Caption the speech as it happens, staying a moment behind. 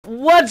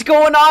What's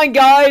going on,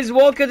 guys?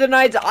 Welcome to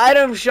tonight's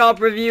item shop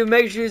review.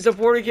 Make sure you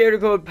support the character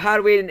code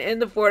PADWAITEN in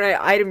the Fortnite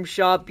item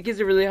shop because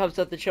it really helps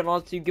out the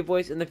channel to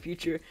giveaways in the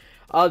future.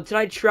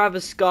 Tonight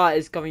Travis Scott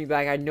is coming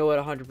back. I know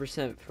it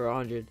 100% for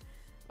 100.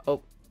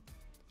 Oh.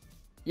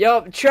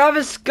 Yo,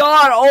 Travis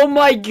Scott! Oh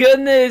my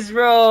goodness,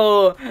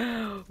 bro!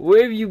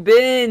 Where have you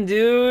been,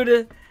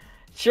 dude?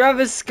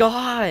 Travis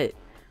Scott!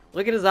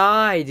 Look at his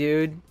eye,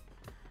 dude.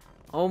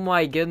 Oh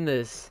my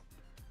goodness.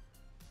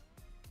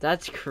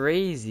 That's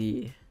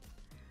crazy.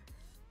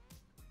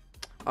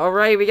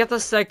 Alright, we got the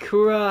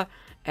Sakura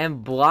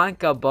and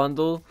Blanca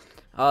bundle.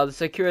 The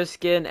Sakura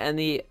skin and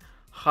the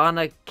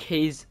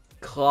Hanake's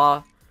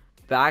Claw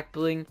back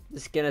bling. The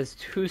skin has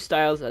two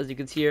styles, as you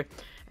can see here.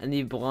 And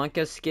the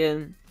Blanca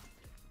skin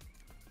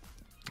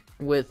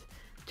with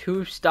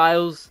two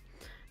styles.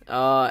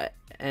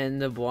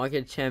 And the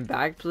Blanca Chan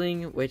back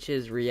bling, which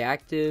is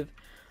reactive.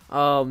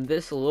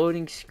 This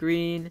loading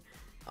screen.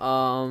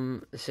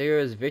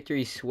 Sakura's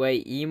Victory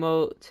Sway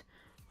emote.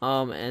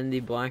 And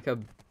the Blanca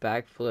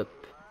backflip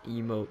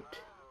emote.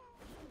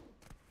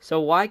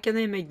 So why can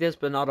they make this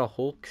but not a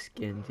Hulk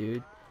skin,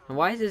 dude? And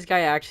why is this guy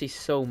actually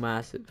so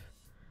massive?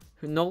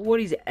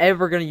 Nobody's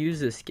ever gonna use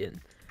this skin.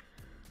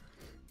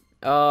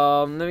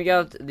 Then we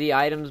got the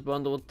items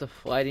bundle with the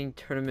Fighting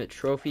Tournament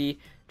trophy,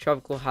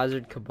 Tropical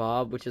Hazard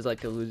Kebab, which is like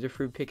the loser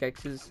fruit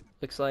pickaxes,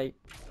 looks like.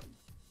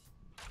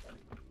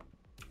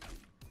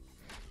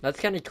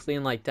 That's kind of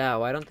clean like that.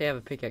 Why don't they have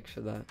a pickaxe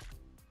for that?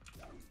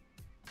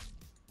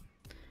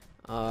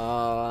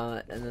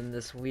 And then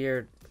this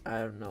weird, I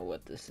don't know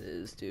what this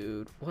is,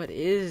 dude. What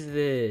is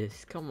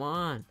this? Come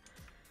on.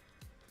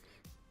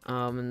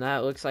 And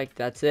that looks like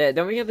that's it.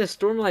 Then we got the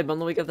Stormlight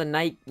bundle. We got the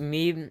Night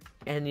Beam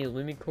and the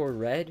Lumicore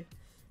Red.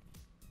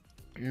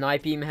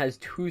 Night Beam has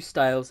two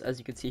styles, as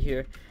you can see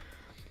here.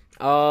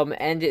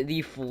 And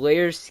the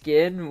Flare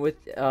skin with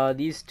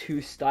these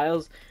two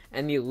styles,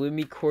 and the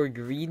Lumicore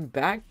Green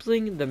back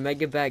bling, the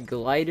Mega Bat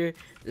Glider,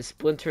 the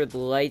Splintered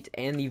Light,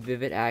 and the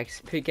Vivid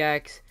Axe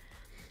pickaxe.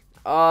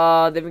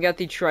 Then we got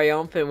the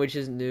Triumphant, which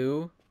is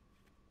new.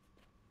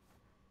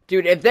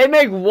 Dude, if they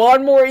make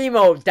one more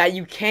emote that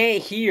you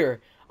can't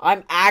hear,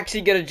 I'm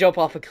actually gonna jump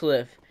off a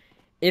cliff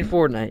in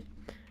Fortnite.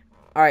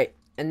 Alright,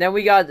 and then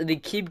we got the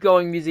Keep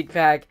Going music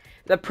pack.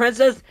 The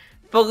Princess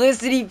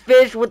Felicity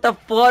Fish with the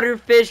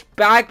Flutterfish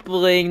back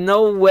bling.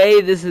 No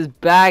way this is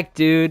back,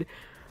 dude.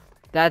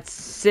 That's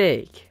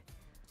sick.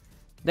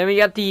 Then we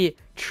got the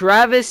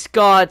Travis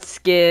Scott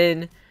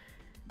skin.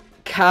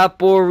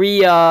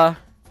 Capora.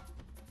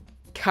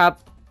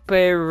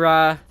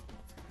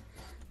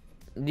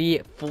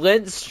 The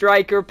Flint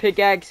Striker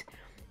pickaxe,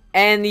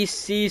 and the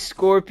Sea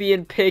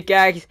Scorpion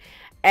pickaxe,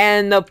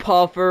 and the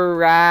Puffer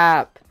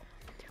wrap.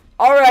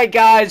 Alright,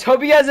 guys,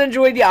 hope you guys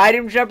enjoyed the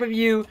item shop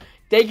review.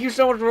 Thank you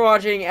so much for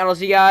watching, and I'll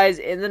see you guys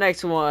in the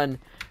next one.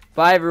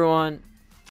 Bye, everyone.